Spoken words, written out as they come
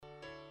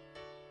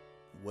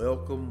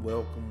Welcome,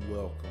 welcome,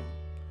 welcome.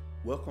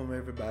 Welcome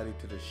everybody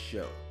to the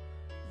show.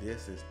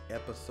 This is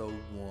episode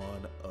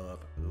 1 of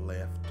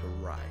Left to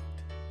Right.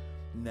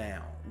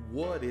 Now,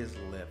 what is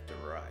left to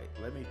right?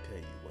 Let me tell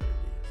you what it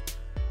is.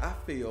 I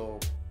feel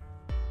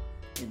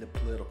in the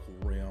political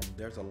realm,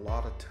 there's a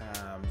lot of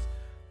times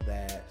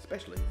that,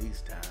 especially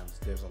these times,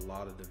 there's a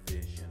lot of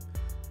division.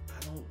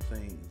 I don't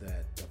think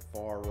that the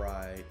far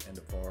right and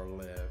the far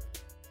left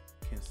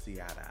can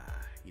see eye to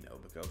eye,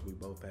 because we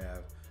both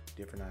have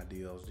different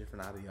ideals,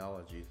 different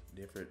ideologies,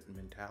 different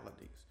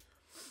mentalities.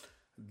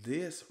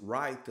 This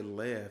right to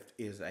left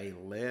is a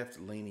left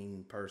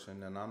leaning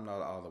person, and I'm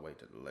not all the way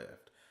to the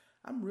left.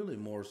 I'm really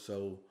more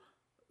toward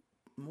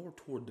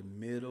the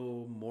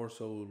middle, more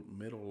so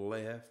middle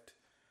left,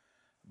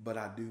 but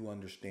I do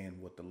understand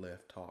what the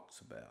left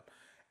talks about.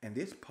 And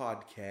this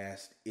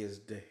podcast is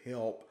to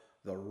help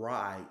the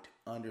right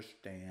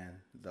understand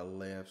the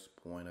left's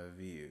point of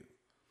view,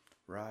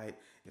 right?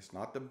 It's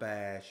not to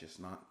bash, it's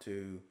not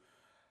to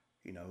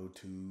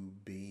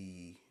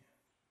be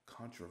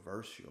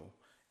controversial.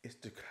 It's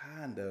to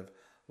kind of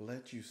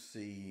let you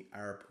see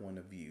our point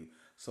of view.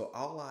 So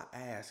all I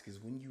ask is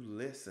when you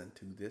listen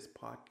to this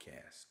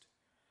podcast,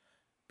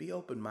 be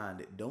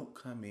open-minded. Don't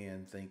come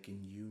in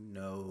thinking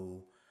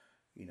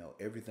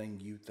everything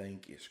you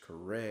think is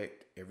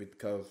correct,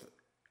 because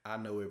I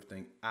know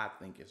everything I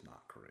think is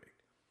not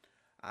correct.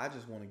 I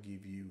just want to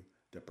give you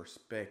the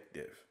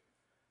perspective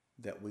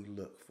that we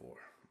look for,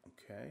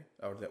 okay?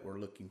 Or that we're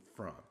looking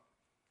from.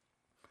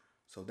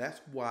 So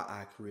that's why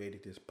I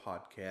created this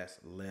podcast,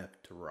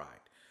 Left to Right.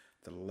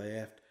 The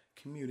left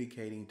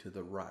communicating to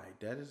the right.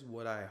 That is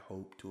what I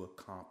hope to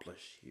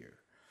accomplish here.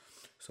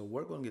 So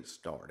we're going to get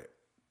started.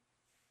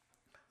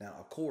 Now,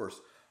 of course,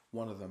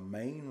 one of the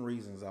main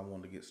reasons I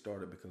want to get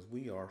started because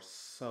we are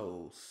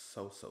so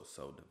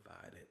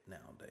divided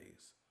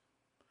nowadays.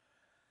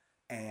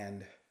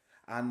 And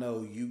I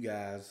know you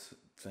guys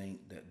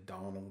think that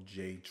Donald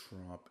J.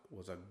 Trump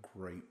was a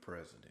great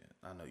president.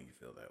 I know you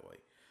feel that way.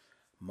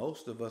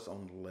 Most of us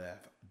on the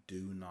left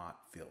do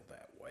not feel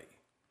that way.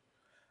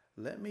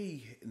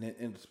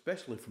 And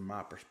especially from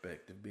my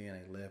perspective, being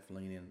a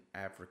left-leaning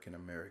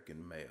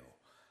African-American male,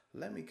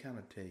 let me kind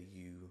of tell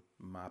you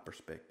my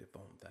perspective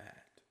on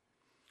that.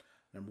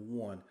 Number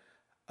one,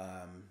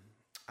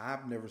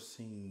 I've never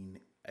seen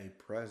a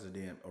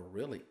president or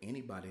really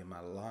anybody in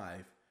my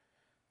life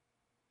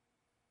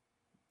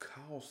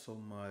cause so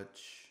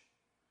much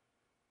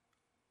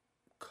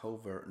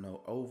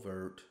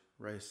overt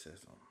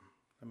racism.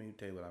 Let me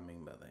tell you what I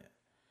mean by that.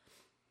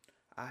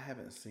 I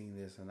haven't seen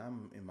this, and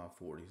I'm in my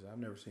 40s. I've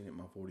never seen it in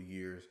my 40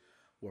 years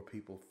where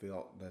people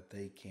felt that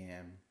they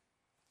can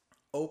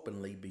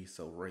openly be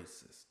so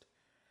racist.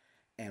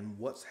 And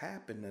what's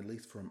happened, at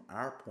least from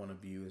our point of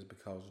view, is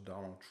because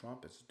Donald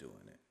Trump is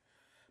doing it.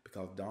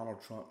 Because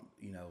Donald Trump,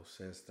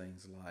 says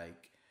things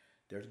like,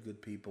 there's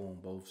good people on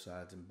both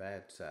sides and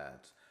bad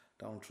sides.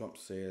 Donald Trump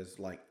says,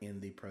 like in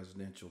the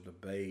presidential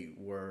debate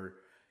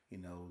where,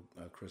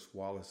 Chris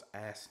Wallace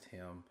asked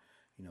him,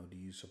 do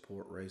you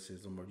support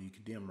racism or do you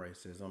condemn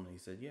racism? And he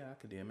said, yeah, I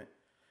condemn it.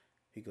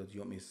 He goes, you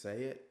want me to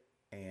say it?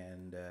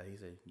 And he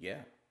said,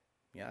 yeah,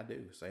 I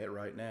do. Say it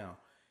right now.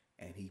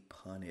 And he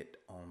punted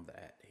on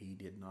that. He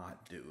did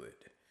not do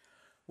it.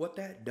 What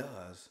that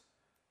does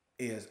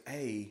is,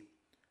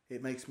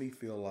 it makes me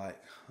feel like,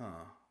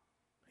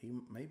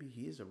 maybe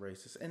he is a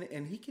racist.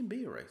 And he can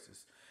be a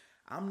racist.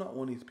 I'm not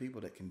one of these people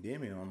that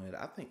condemn him on it.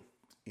 I think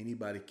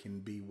anybody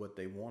can be what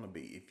they want to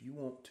be. If you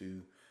want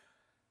to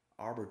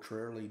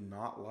arbitrarily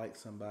not like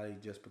somebody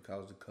just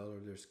because of the color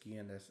of their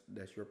skin,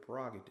 that's your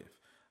prerogative.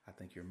 I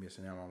think you're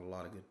missing out on a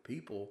lot of good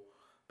people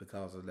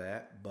because of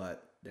that,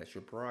 but that's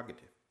your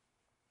prerogative.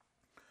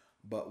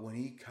 But when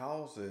he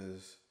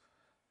causes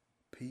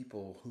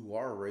people who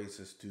are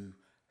racist to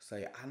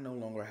say, I no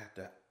longer have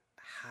to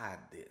hide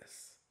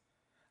this.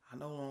 I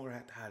no longer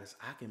have to hide this.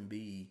 I can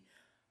be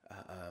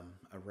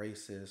a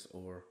racist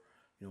or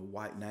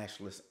white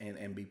nationalist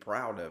and be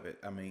proud of it.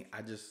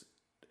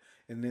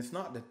 And it's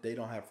not that they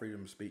don't have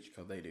freedom of speech,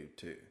 because they do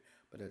too.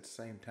 But at the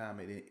same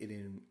time, it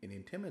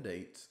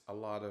intimidates a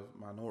lot of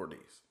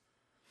minorities.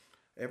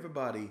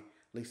 Everybody,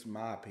 at least in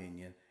my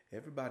opinion,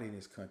 everybody in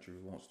this country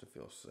wants to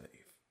feel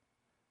safe,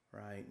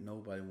 right?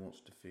 Nobody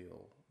wants to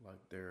feel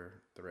like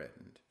they're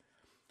threatened.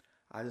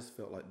 I just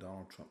felt like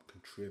Donald Trump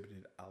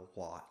contributed a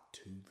lot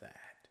to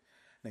that.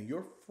 Now,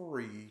 you're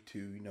free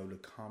to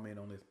comment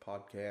on this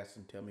podcast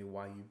and tell me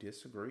why you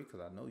disagree, because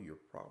I know you're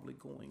probably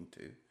going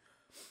to.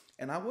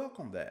 And I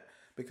welcome that,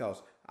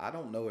 because I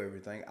don't know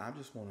everything. I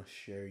just want to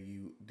share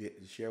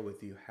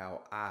with you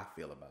how I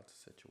feel about the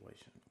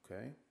situation,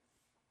 okay?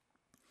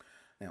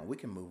 Now, we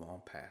can move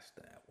on past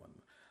that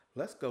one.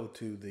 Let's go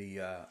to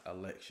the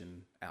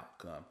election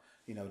outcome.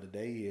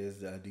 Today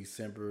is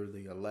December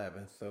the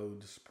 11th, so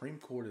the Supreme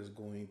Court is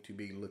going to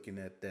be looking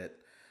at that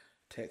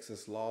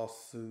Texas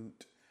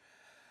lawsuit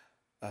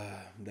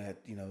that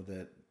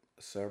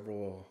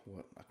several,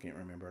 I can't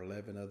remember,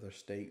 11 other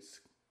states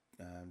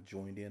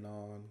joined in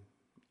on.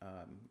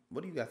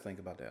 What do you guys think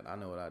about that? I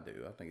know what I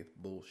do. I think it's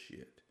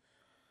bullshit.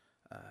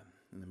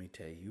 Let me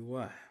tell you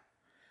why.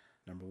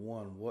 Number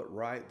one, what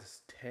right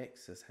does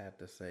Texas have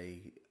to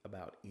say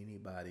about any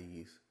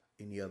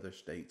other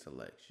state's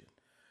election?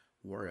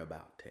 Worry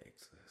about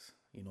Texas.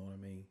 You know what I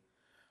mean?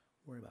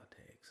 Worry about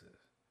Texas.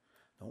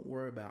 Don't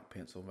worry about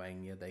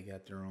Pennsylvania. They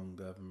got their own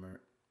government.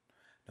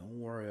 Don't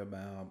worry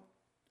about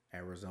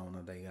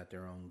Arizona. They got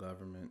their own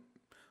government.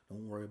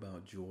 Don't worry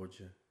about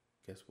Georgia.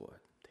 Guess what?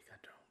 They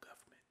got their own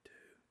government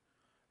too,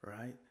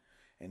 right?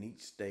 And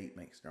each state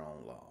makes their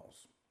own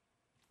laws.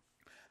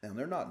 Now,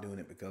 they're not doing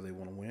it because they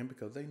want to win,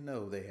 because they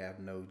know they have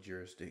no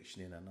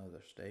jurisdiction in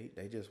another state.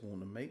 They just want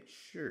to make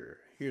sure.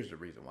 Here's the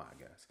reason why,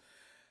 guys.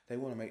 They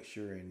want to make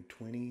sure in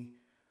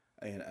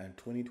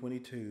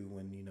 2022,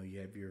 when you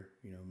have your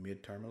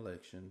midterm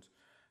elections,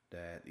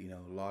 that a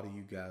lot of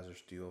you guys are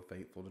still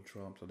faithful to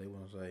Trump. So they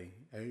want to say,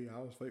 "Hey, I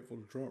was faithful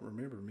to Trump.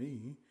 Remember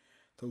me?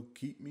 So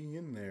keep me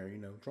in there."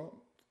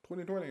 Trump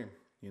 2020.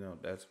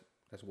 That's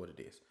what it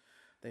is.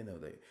 They know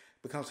they,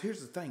 because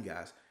here's the thing,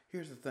 guys.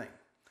 Here's the thing.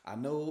 I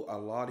know a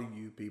lot of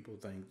you people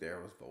think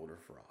there was voter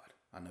fraud.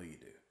 I know you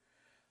do.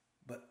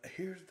 But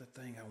here's the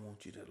thing I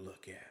want you to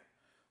look at.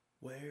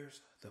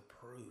 Where's the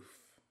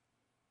proof?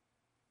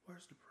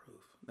 Where's the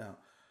proof? Now,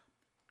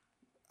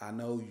 I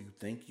know you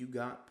think you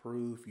got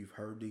proof. You've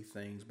heard these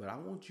things. But I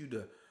want you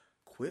to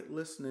quit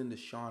listening to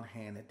Sean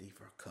Hannity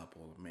for a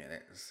couple of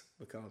minutes,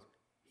 because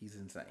he's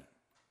insane.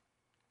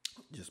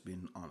 Just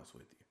being honest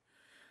with you.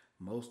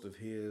 Most of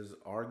his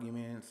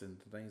arguments and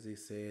the things he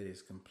said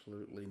is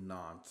completely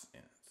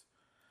nonsense.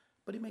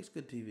 But he makes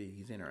good TV.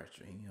 He's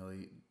interesting.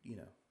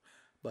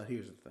 But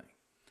here's the thing.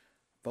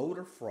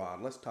 Voter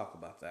fraud. Let's talk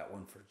about that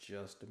one for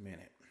just a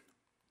minute.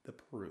 The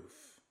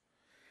proof.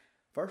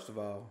 First of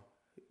all,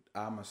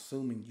 I'm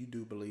assuming you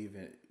do believe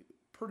in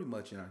pretty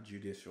much in our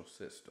judicial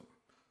system,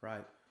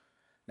 right?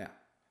 Now,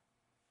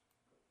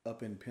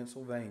 up in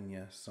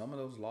Pennsylvania, some of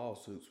those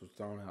lawsuits was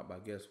thrown out by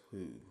guess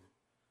who?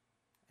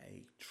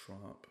 A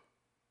Trump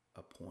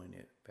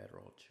appointed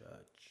federal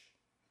judge,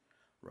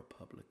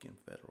 Republican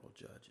federal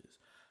judges.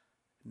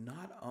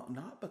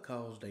 Not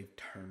because they've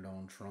turned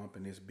on Trump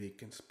and this big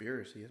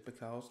conspiracy. It's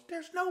because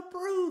there's no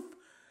proof.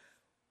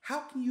 How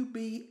can you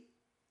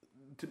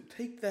to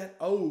take that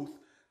oath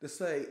to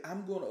say,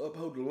 I'm going to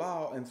uphold the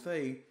law, and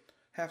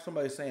have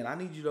somebody saying, I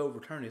need you to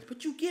overturn this,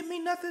 but you give me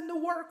nothing to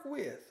work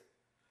with?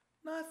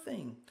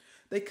 Nothing.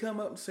 They come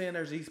up and saying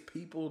there's these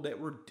people that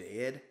were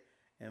dead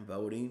and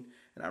voting.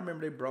 And I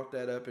remember they brought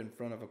that up in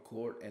front of a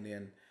court, and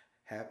then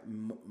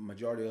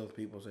majority of those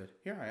people said,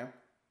 here I am.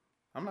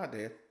 I'm not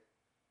dead.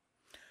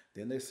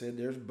 Then they said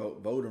there's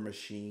voter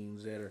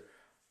machines that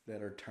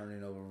are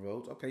turning over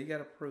votes. Okay, you got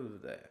to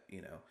prove that,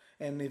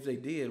 And if they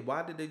did,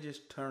 why did they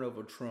just turn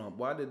over Trump?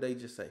 Why did they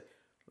just say,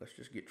 let's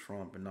just get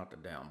Trump and not the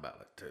down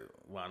ballot too?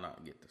 Why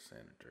not get the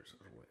senators as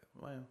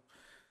well?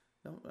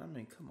 Well,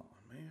 come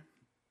on, man.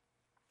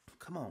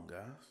 Come on,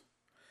 guys.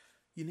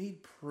 You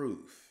need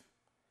proof.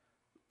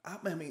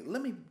 Let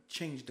me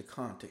change the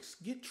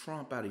context. Get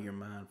Trump out of your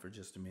mind for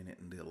just a minute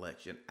in the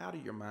election. Out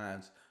of your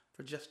minds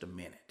for just a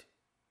minute.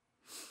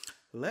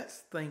 Let's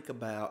think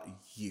about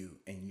you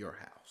and your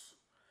house.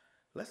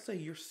 Let's say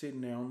you're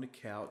sitting there on the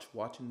couch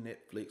watching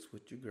Netflix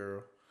with your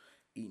girl,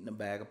 eating a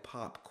bag of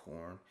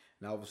popcorn,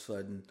 and all of a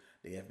sudden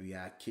the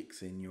FBI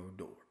kicks in your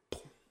door.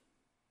 Boom.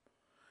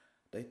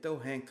 They throw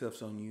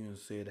handcuffs on you and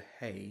said,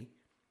 hey,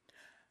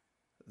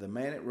 the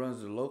man that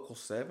runs the local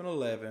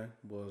 7-Eleven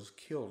was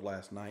killed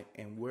last night,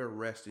 and we're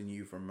arresting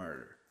you for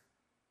murder.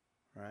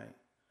 Right?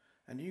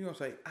 And you're going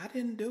to say, I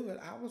didn't do it.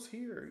 I was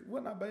here.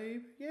 Wasn't I,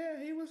 babe?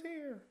 Yeah, he was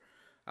here.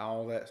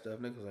 All that stuff.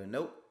 And they're going to say,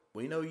 nope,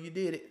 we know you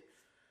did it.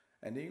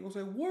 And then you're going to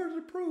say, where's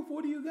the proof?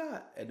 What do you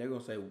got? And they're going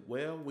to say,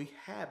 well, we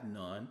have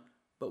none,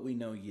 but we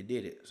know you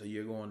did it. So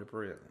you're going to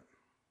prison.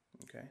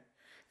 Okay?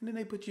 And then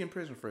they put you in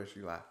prison for the rest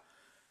of your life.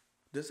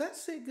 Does that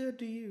sit good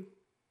to you?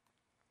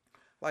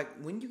 Like,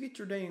 when you get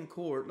your day in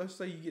court, let's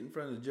say you get in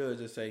front of the judge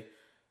and say,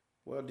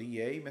 well,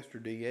 DA,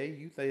 Mr. DA,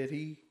 you said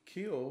he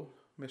killed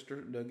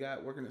the guy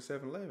working at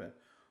 7-Eleven.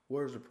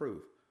 Where's the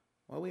proof?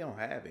 Well, we don't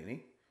have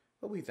any,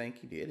 but we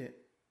think he did it.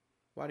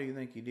 Why do you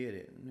think he did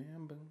it?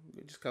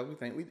 Yeah, just because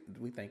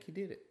we think he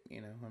did it.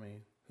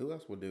 Who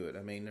else would do it?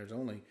 There's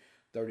only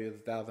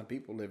 30,000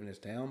 people live in this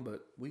town,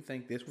 but we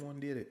think this one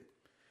did it,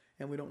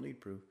 and we don't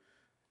need proof.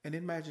 And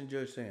then imagine the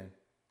judge saying,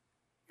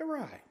 you're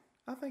right.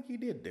 I think he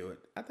did do it.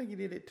 I think he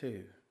did it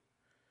too.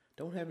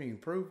 Don't have any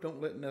proof.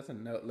 Don't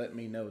let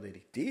me know that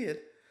he did.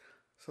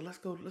 So let's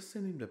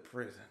send him to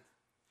prison.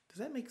 Does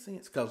that make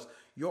sense? Because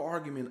your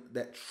argument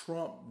that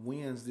Trump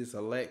wins this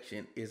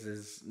election is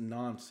as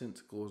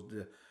nonsensical as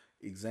the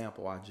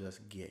example I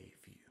just gave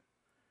you.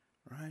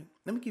 Right?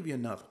 Let me give you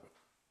another one.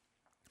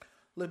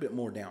 A little bit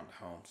more down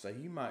to home. So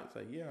you might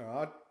say,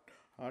 yeah,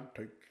 I'd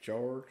take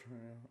charge.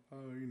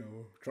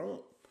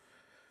 Trump.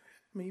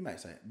 You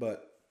might say it,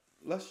 but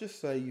let's just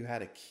say you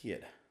had a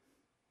kid,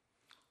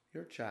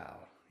 your child,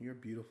 your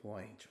beautiful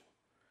angel.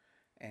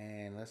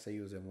 And let's say he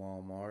was in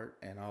Walmart,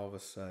 and all of a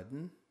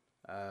sudden,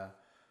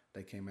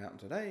 they came out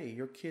and said, hey,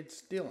 your kid's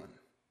stealing.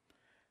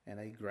 And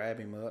they grab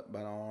him up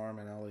by the arm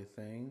and all these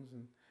things.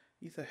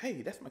 You say,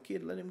 hey, that's my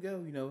kid, let him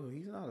go.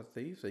 He's not a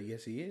thief. Say,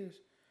 yes, he is.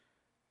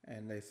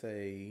 And they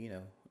say,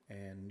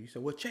 and you say,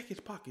 well, check his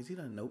pockets. He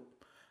doesn't, nope.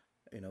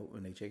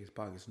 When they check his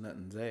pockets,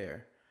 nothing's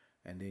there.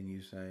 And then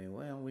you say,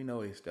 well, we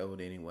know he stole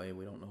it anyway.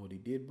 We don't know what he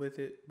did with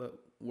it, but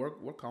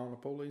we're calling the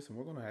police and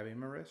we're going to have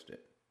him arrested.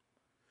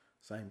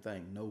 Same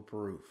thing, no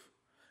proof.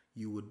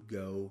 You would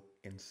go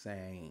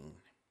insane.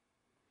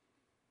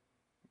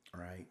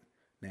 All right?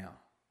 Now,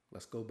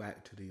 let's go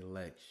back to the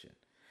election.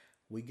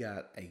 We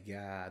got a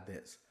guy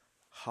that's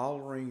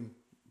hollering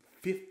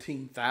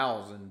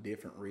 15,000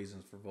 different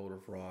reasons for voter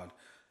fraud.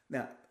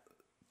 Now,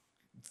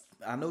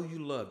 I know you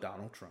love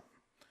Donald Trump,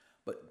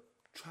 but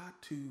try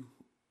to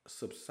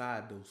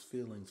subside those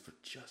feelings for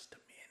just a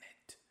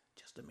minute.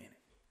 Just a minute.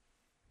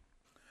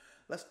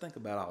 Let's think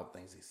about all the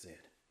things he said.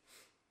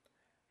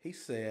 He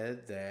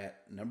said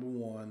that, number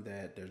one,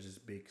 that there's this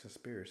big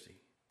conspiracy.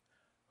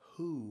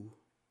 Who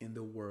in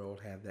the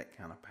world have that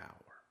kind of power?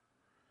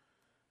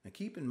 Now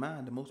keep in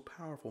mind, the most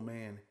powerful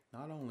man,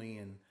 not only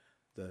in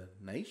the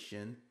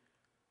nation,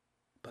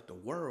 but the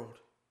world,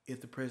 is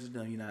the President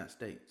of the United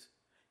States.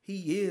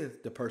 He is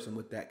the person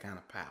with that kind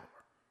of power,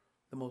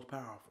 the most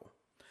powerful.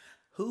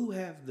 Who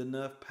has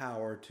enough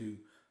power to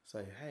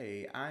say,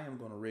 hey, I am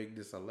going to rig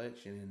this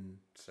election in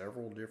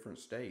several different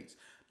states?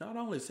 Not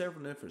only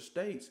several different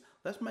states,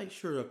 let's make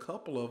sure a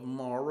couple of them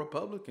are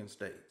Republican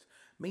states.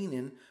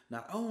 Meaning,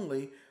 not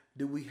only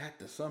do we have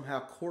to somehow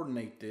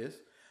coordinate this,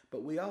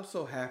 but we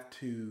also have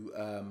to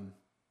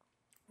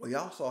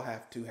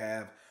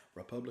have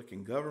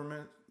Republican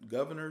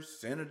governors,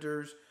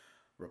 senators,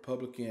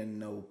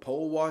 Republican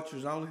poll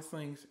watchers, all these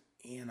things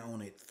in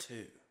on it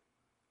too,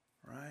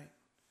 right?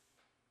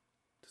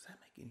 Does that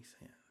make any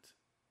sense?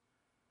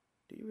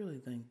 Do you really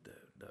think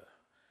the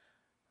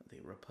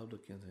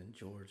Republicans in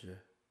Georgia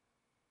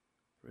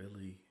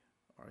really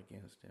are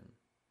against him?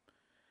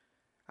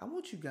 I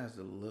want you guys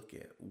to look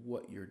at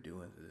what you're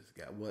doing to this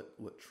guy,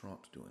 what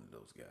Trump's doing to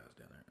those guys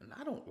down there. And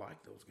I don't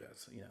like those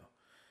guys,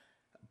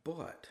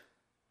 but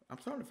I'm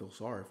starting to feel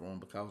sorry for them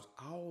because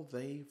all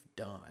they've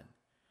done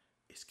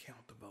is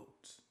count the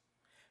votes.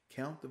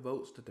 Count the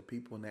votes that the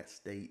people in that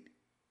state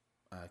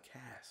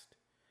cast.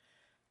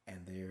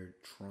 And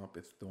Trump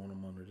is throwing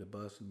them under the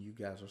bus, and you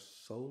guys are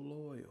so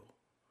loyal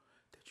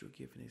that you're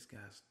giving these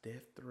guys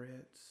death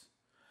threats.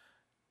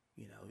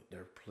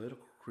 Their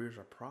political careers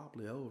are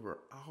probably over,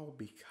 all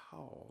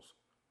because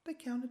they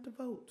counted the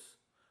votes.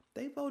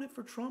 They voted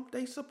for Trump.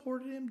 They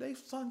supported him. They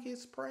sung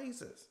his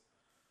praises.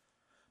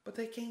 But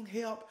they can't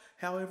help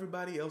how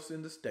everybody else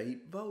in the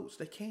state votes.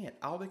 They can't.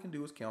 All they can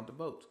do is count the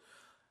votes.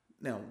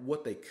 Now,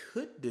 what they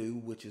could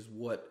do, which is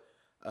what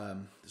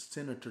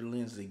Senator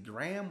Lindsey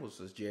Graham was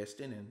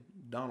suggesting, and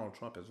Donald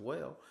Trump as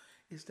well,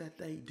 is that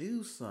they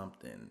do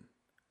something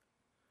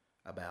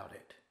about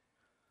it.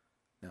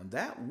 Now,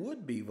 that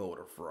would be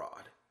voter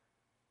fraud,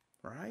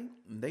 right?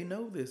 And they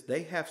know this.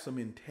 They have some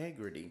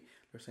integrity.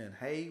 They're saying,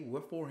 hey,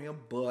 we're for him,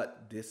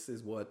 but this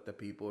is what the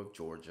people of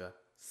Georgia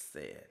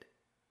said.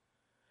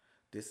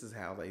 This is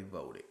how they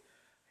voted.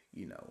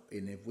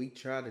 And if we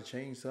try to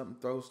change something,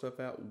 throw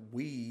stuff out,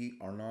 we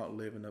are not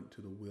living up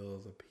to the will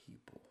of the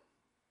people.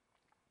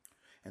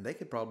 And they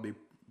could probably be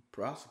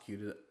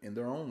prosecuted in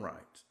their own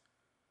rights,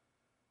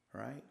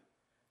 right?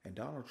 And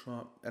Donald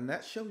Trump, and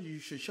that should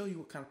show you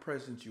what kind of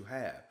president you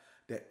have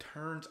that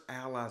turns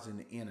allies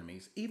into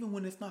enemies, even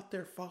when it's not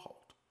their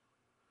fault.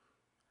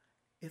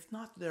 It's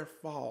not their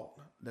fault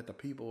that the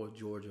people of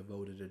Georgia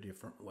voted a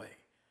different way.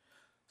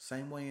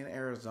 Same way in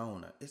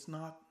Arizona. It's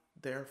not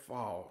their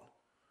fault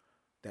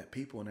that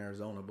people in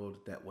Arizona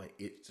voted that way.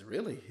 It's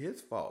really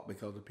his fault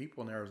because the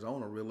people in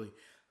Arizona really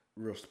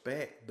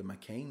respect the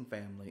McCain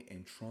family,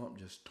 and Trump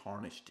just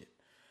tarnished it.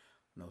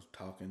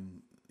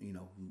 Talking,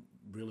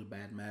 really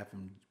bad mouth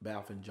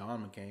from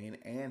John McCain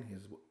and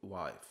his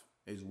wife,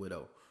 his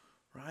widow,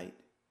 right?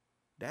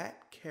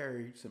 That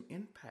carried some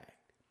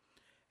impact,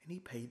 and he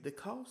paid the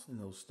cost in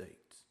those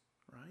states,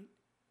 right?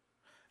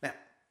 Now,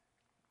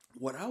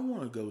 what I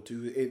want to go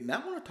to, and I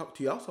want to talk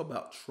to you also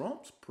about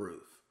Trump's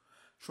proof.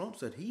 Trump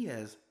said he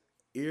has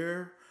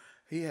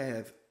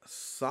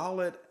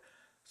solid,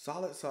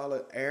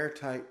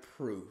 airtight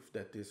proof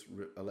that this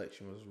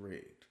election was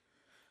rigged.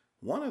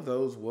 One of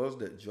those was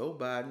that Joe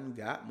Biden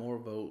got more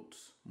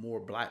votes, more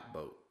black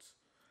votes,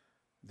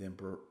 than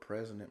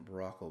President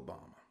Barack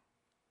Obama.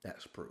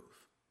 That's proof.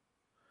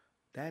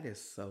 That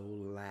is so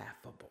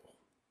laughable.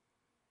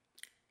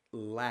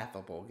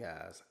 Laughable,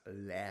 guys.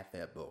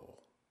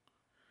 Laughable.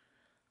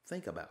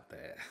 Think about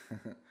that.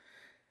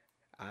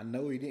 I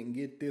know he didn't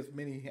get this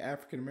many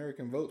African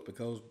American votes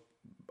because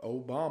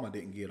Obama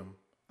didn't get them.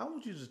 I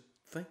want you to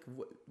think of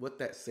what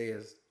that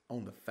says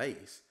on the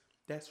face.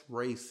 That's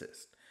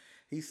racist.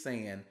 He's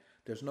saying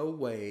there's no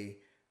way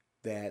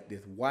that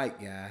this white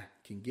guy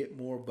can get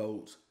more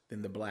votes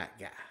than the black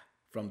guy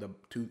from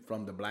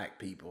the black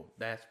people.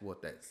 That's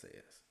what that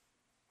says.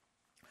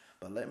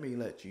 But let me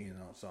let you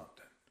in on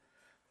something.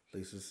 At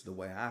least this is the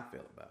way I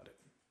feel about it.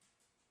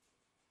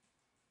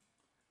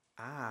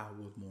 I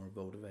was more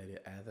motivated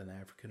as an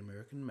African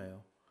American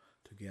male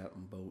to get out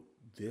and vote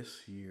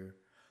this year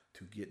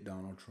to get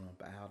Donald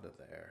Trump out of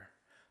there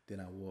than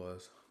I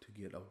was to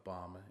get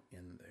Obama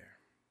in there.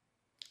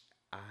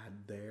 I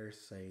dare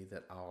say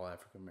that all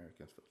African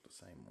Americans feel the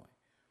same way.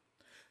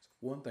 It's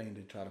one thing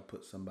to try to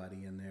put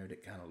somebody in there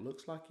that kind of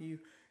looks like you.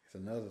 It's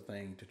another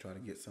thing to try to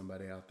get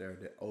somebody out there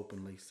that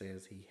openly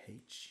says he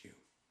hates you.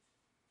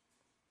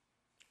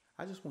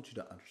 I just want you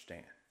to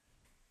understand.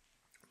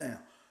 Now,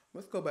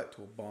 let's go back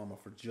to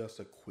Obama for just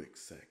a quick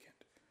second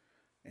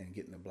and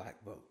getting the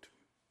black vote.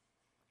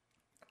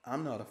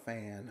 I'm not a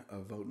fan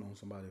of voting on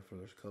somebody for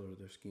the color of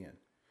their skin.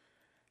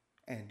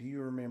 And do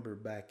you remember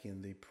back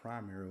in the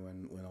primary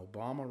when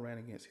Obama ran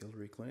against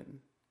Hillary Clinton?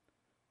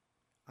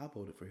 I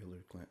voted for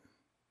Hillary Clinton.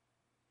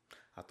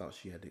 I thought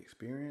she had the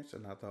experience,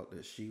 and I thought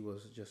that she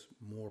was just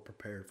more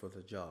prepared for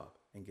the job.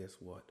 And guess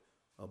what?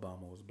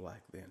 Obama was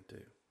black then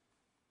too.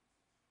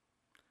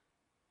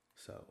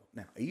 So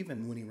now,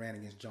 even when he ran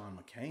against John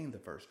McCain the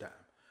first time,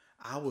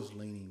 I was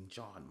leaning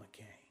John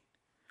McCain.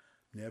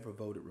 Never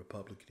voted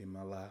Republican in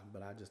my life,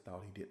 but I just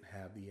thought he didn't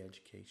have the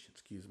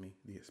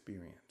the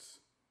experience.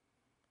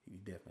 He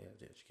definitely has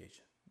the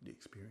education, the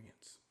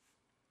experience.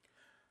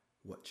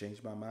 What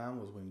changed my mind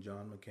was when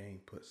John McCain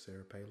put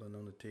Sarah Palin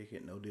on the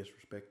ticket. No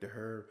disrespect to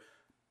her,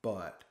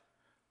 but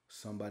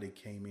somebody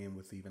came in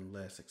with even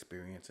less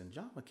experience. And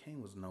John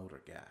McCain was an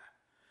older guy.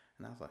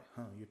 And I was like,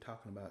 you're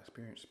talking about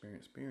experience.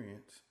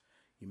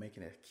 You're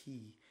making that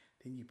key.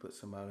 Then you put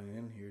somebody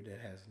in here that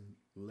has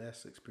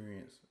less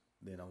experience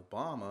than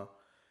Obama,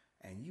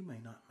 and you may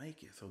not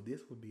make it. So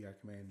this would be our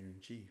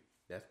commander-in-chief.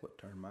 That's what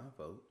turned my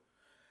vote.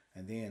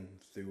 And then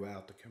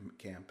throughout the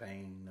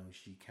campaign,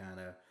 she kind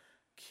of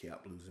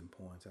kept losing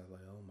points. I was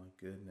like, oh my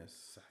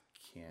goodness, I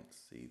can't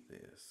see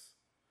this.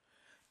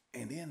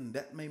 And then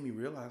that made me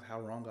realize how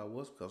wrong I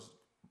was, because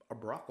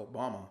Barack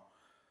Obama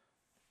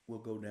will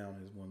go down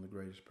as one of the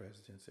greatest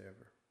presidents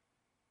ever.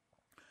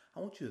 I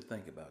want you to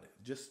think about it.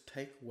 Just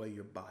take away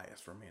your bias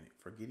for a minute.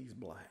 Forget he's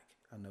black.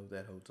 I know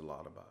that holds a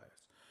lot of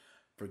bias.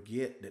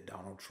 Forget that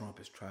Donald Trump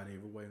has tried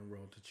every way in the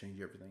world to change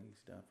everything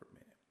he's done for a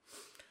minute.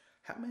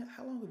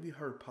 How long have you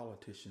heard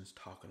politicians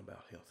talking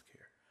about health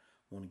care?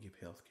 Want to give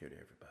health care to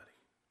everybody.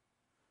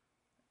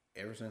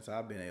 Ever since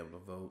I've been able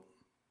to vote,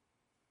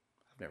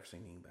 I've never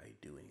seen anybody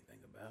do anything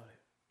about it.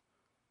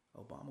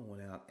 Obama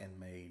went out and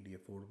made the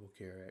Affordable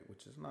Care Act,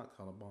 which is not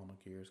called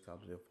Obamacare, it's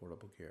called the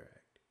Affordable Care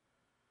Act.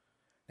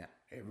 Now,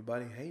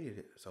 everybody hated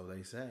it, so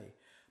they say.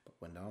 But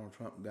when Donald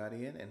Trump got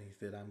in and he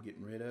said, I'm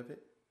getting rid of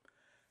it,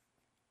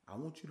 I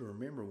want you to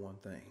remember one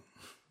thing.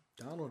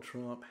 Donald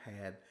Trump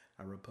had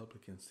a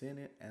Republican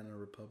Senate and a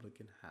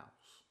Republican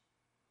House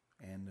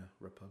and a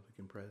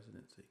Republican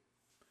presidency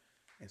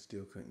and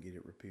still couldn't get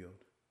it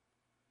repealed.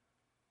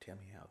 Tell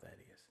me how that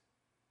is.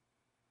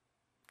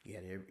 You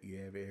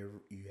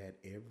had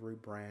every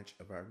branch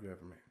of our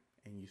government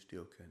and you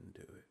still couldn't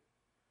do it.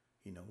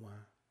 You know why?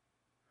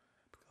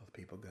 Because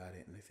people got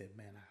it and they said,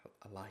 man,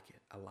 I like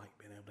it. I like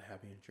being able to have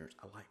insurance.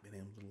 I like being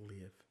able to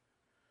live.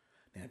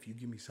 Now, if you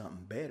give me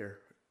something better,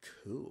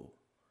 cool.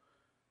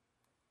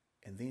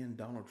 And then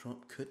Donald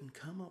Trump couldn't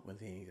come up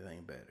with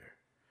anything better.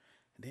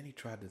 And then he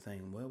tried to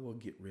think, well, we'll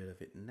get rid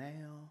of it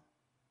now,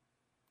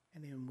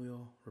 and then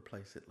we'll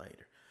replace it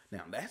later.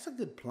 Now, that's a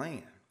good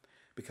plan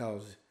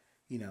because,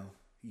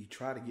 you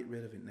try to get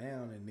rid of it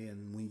now, and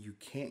then when you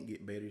can't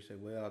get better, you say,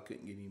 well, I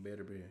couldn't get any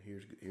better, but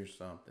here's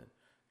something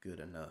good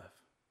enough.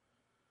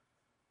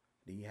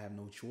 Then you have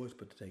no choice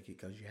but to take it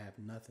because you have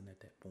nothing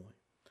at that point.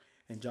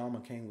 And John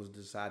McCain was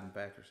the deciding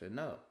factor, said,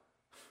 no,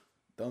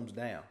 thumbs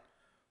down.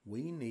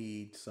 We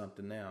need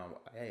something now.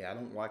 Hey, I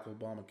don't like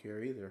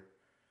Obamacare either,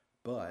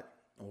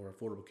 or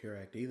Affordable Care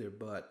Act either,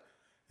 but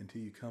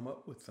until you come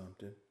up with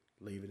something,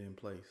 leave it in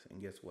place.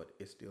 And guess what?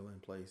 It's still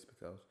in place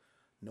because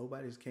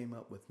nobody's came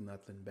up with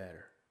nothing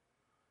better.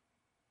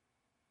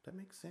 That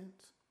makes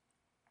sense?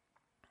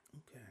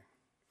 Okay.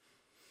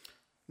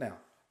 Now,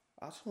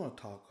 I just want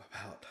to talk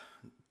about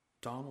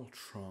Donald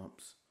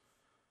Trump's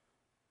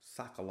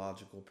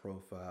psychological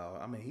profile.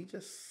 I mean, he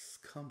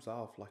just comes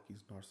off like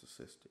he's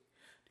narcissistic.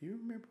 Do you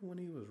remember when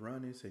he was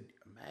running, he said,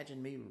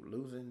 imagine me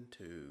losing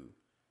to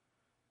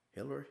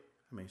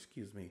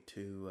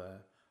to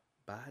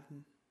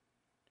Biden?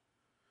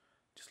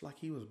 Just like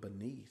he was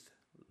beneath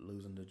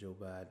losing to Joe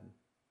Biden.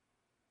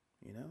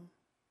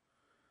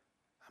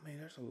 I mean,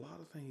 there's a lot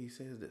of things he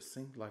says that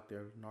seems like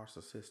they're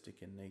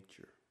narcissistic in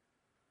nature.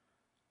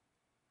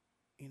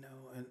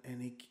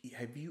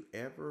 Have you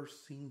ever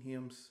seen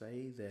him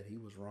say that he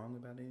was wrong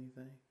about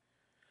anything?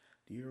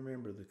 Do you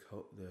remember the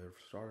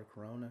start of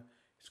Corona?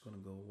 It's going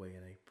to go away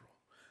in April.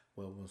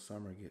 Well, when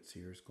summer gets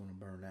here, it's going to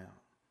burn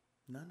out.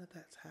 None of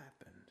that's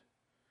happened.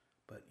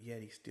 But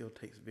yet he still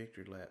takes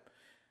victory lap.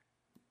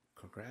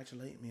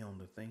 Congratulate me on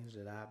the things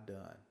that I've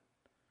done.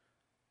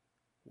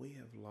 We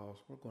have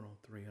lost, we're going on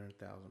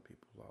 300,000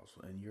 people lost,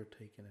 and you're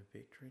taking a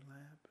victory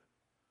lap?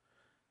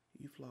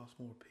 You've lost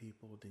more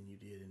people than you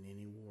did in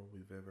any war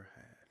we've ever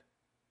had.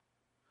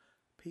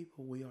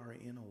 People, we are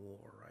in a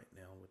war right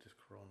now with this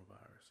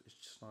coronavirus. It's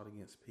just not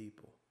against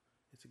people.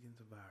 It's against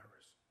a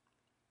virus.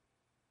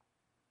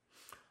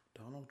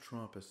 Donald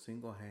Trump has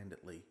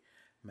single-handedly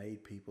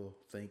made people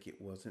think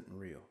it wasn't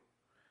real.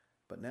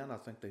 But now I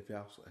think they've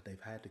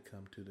had to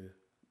come to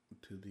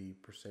the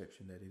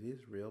perception that it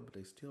is real, but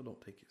they still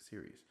don't take it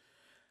serious.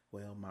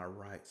 Well, my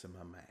rights and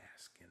my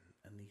mask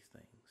and these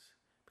things.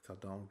 Because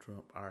Donald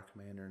Trump, our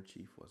commander in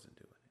chief, wasn't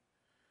doing it.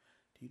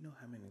 Do you know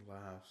how many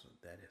lives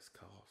that has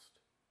cost?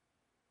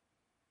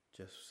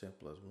 Just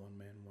simple as one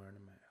man wearing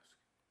a mask.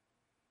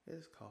 It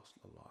has cost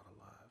a lot of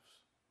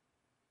lives.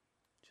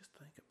 Just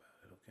think about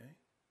it, okay?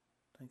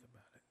 Think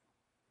about it.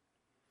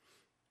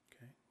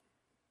 Okay?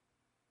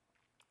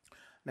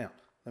 Now,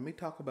 let me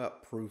talk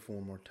about proof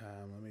one more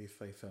time. Let me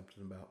say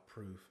something about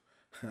proof.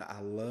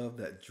 I love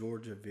that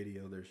Georgia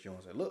video they're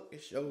showing. Say, look,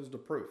 it shows the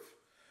proof.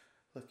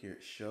 Look here,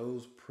 it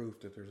shows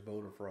proof that there's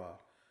voter fraud.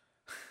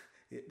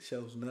 It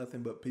shows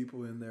nothing but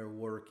people in there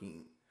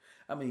working.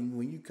 I mean,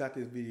 when you got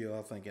this video, I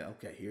was thinking,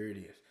 okay, here it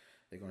is.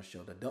 They're going to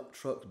show the dump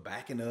trucks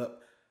backing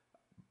up,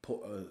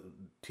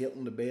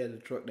 tilting the bed of the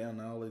truck down,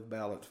 and all these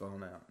ballots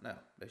falling out. No,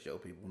 they show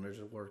people when they're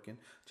just working.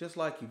 Just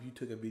like if you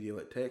took a video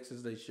at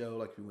Texas, they show,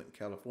 like if you went to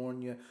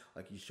California,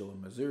 like you show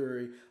in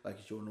Missouri, like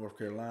you show in North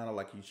Carolina,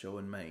 like you show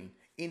in Maine.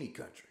 Any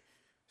country,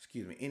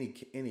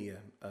 any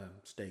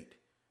state,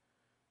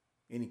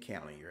 any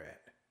county you're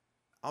at.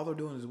 All they're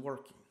doing is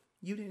working.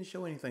 You didn't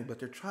show anything, but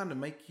they're trying to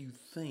make you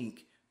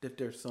think that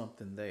there's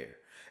something there.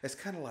 It's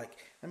kind of like,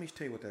 let me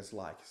tell you what that's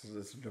like.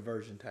 It's a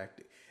diversion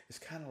tactic. It's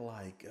kind of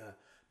like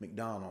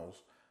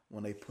McDonald's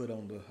when they put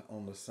on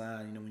the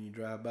sign, you know, when you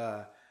drive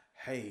by,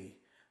 hey,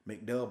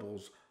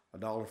 McDoubles,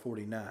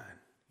 $1.49.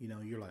 You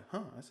know, you're like,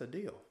 huh, that's a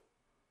deal.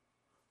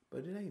 But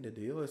it ain't a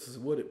deal. This is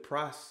what it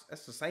price.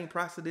 That's the same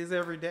price it is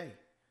every day.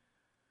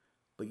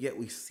 But yet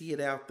we see it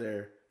out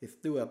there. It's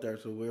through out there,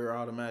 so we're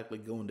automatically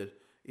going to,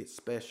 it's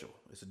special.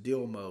 It's a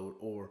deal mode,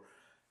 or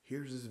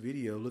here's this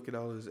video. Look at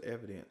all this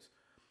evidence.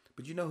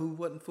 But you know who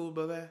wasn't fooled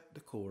by that? The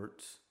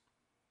courts.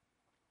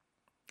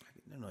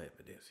 There's no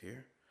evidence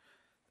here.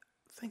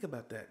 Think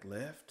about that,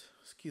 left.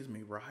 Excuse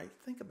me, right.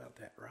 Think about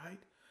that, right.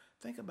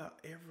 Think about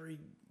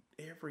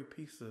every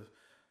piece of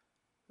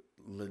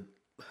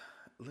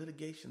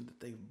litigation that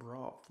they've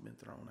brought been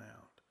thrown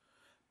out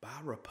by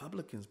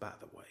Republicans, by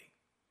the way.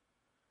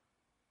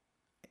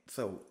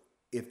 So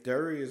if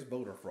there is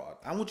voter fraud,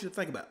 I want you to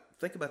think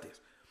about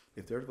this.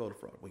 If there's voter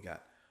fraud, we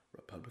got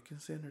Republican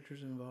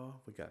senators involved.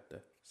 We got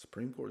the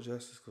Supreme Court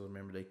justice, because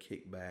remember they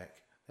kicked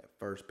back that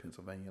first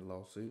Pennsylvania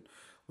lawsuit.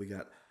 We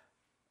got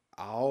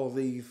all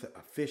these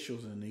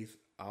officials in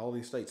all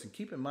these states. And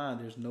keep in mind,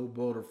 there's no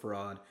voter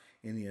fraud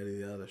in any of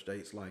the other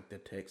states like the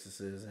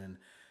Texases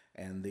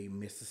and the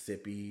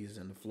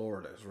Mississippis and the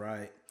Floridas,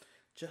 right?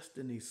 Just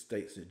in these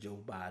states that Joe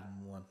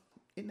Biden won.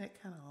 Isn't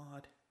that kind of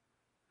odd?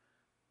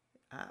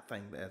 I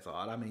think that's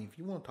odd. I mean, if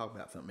you want to talk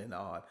about something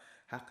odd,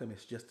 how come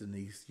it's just in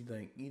these?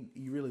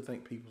 You really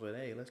think people said,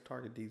 "Hey, let's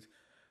target these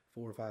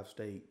 4 or 5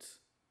 states"?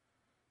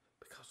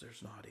 Because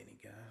there's not any,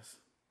 guys.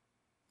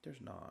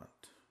 There's not.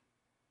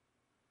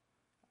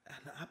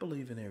 And I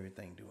believe in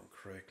everything doing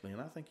correctly,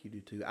 and I think you do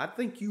too. I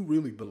think you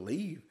really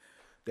believe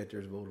that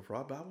there's voter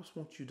fraud, but I just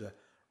want you to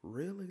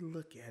really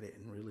look at it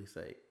and really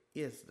say,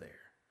 is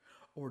there?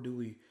 Or do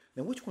we?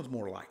 Now, which one's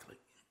more likely?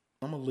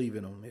 I'm going to leave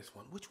it on this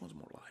one. Which one's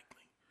more likely?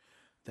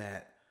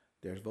 That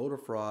there's voter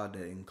fraud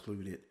that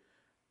included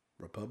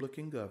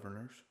Republican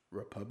governors,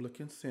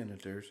 Republican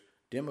senators,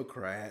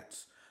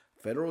 Democrats,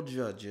 federal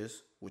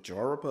judges, which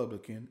are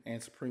Republican,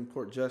 and Supreme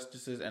Court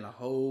justices, and a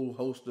whole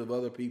host of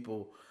other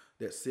people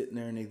that sitting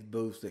there in these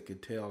booths that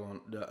could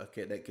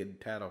that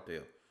could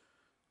tattletale,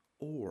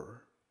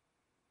 or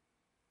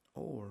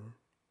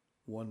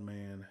one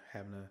man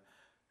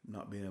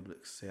not being able to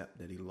accept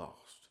that he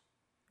lost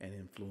and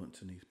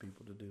influencing these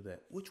people to do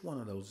that. Which one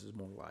of those is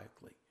more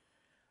likely?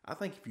 I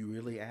think if you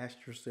really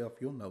ask yourself,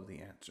 you'll know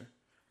the answer,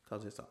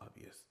 because it's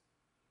obvious.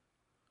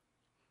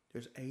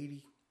 There's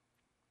 80+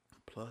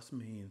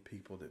 million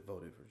people that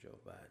voted for Joe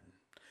Biden.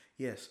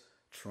 Yes,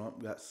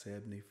 Trump got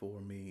 74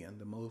 million,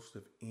 the most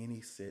of any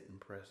sitting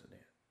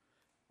president.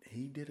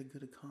 He did a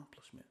good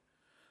accomplishment.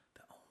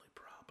 The only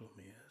problem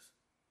is,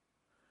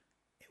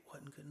 it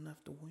wasn't good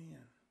enough to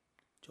win.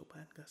 Joe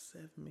Biden got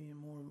 7 million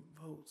more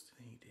votes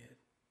than he did.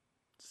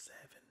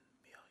 7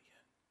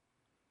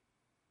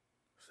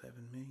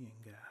 million,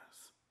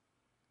 guys.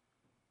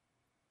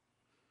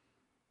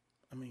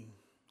 I mean,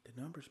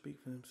 the numbers speak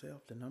for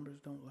themselves. The numbers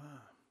don't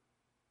lie.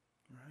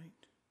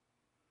 Right?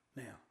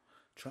 Now,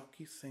 Trump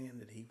keeps saying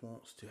that he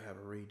wants to have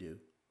a redo.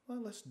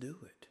 Well, let's do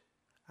it.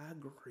 I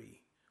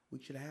agree. We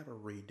should have a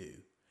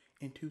redo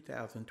in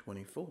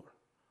 2024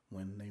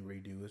 when they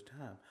redo his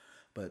time.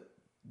 But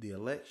the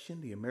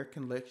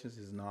American elections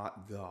is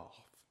not golf.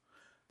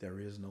 There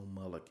is no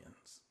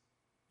mulligans.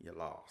 You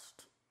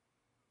lost.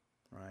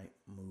 Right?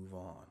 Move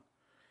on.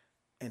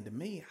 And to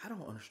me, I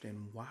don't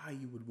understand why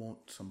you would want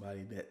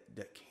somebody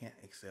that can't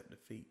accept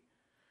defeat.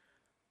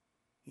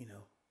 You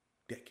know,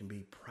 that can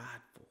be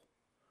prideful.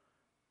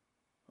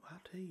 Well,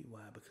 I'll tell you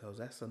why. Because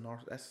that's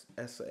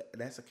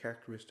a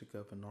characteristic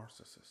of a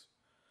narcissist.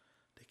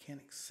 They can't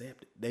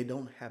accept it. They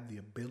don't have the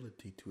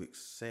ability to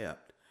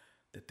accept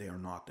that they are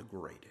not the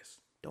greatest.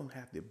 Don't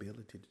have the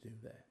ability to do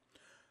that.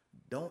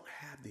 don't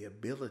have the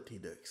ability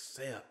to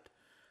accept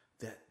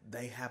that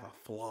they have a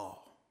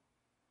flaw.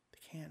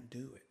 They can't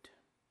do it.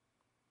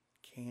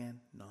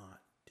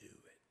 Cannot do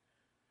it.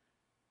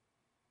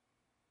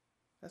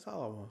 That's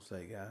all I want to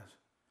say, guys.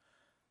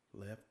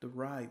 Left to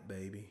right,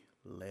 baby.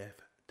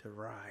 Left to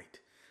right.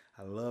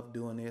 I love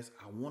doing this.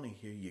 I want to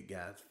hear you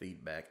guys'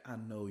 feedback. I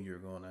know you're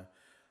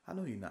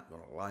not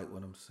gonna like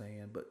what I'm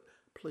saying, but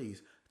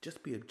please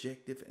just be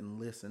objective and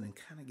listen and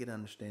kind of get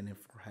understanding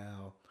for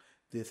how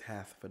this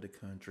half of the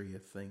country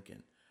is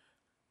thinking,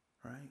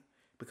 right?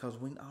 Because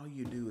when all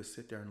you do is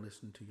sit there and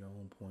listen to your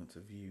own points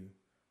of view,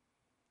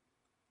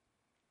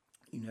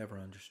 you never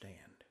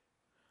understand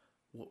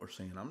what we're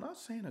saying. I'm not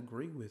saying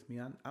agree with me.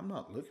 I'm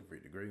not looking for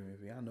you to agree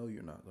with me. I know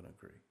you're not going to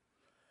agree.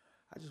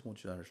 I just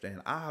want you to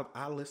understand.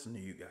 I listen to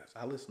you guys.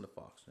 I listen to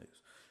Fox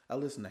News. I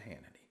listen to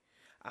Hannity.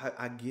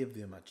 I give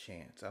them a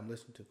chance. I'm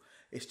listening to.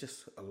 It's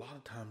just a lot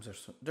of times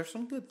there's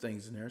some good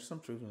things in there, some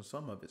truth, and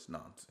some of it's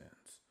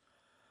nonsense.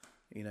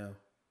 You know,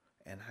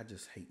 and I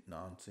just hate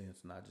nonsense,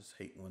 and I just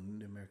hate when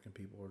the American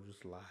people are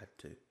just lied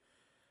to.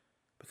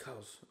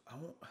 Because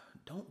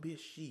don't be a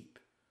sheep.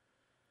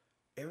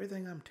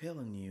 Everything I'm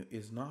telling you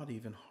is not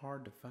even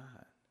hard to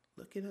find.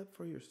 Look it up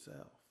for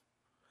yourself.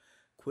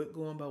 Quit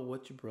going by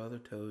what your brother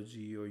told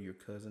you or your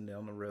cousin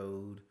down the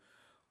road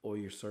or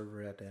your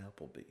server at the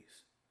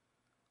Applebee's.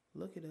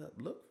 Look it up.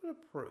 Look for the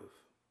proof.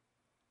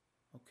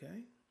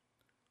 Okay?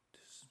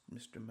 This is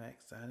Mr.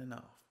 Max signing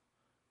off.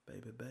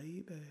 Baby,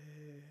 baby.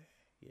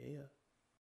 Yeah.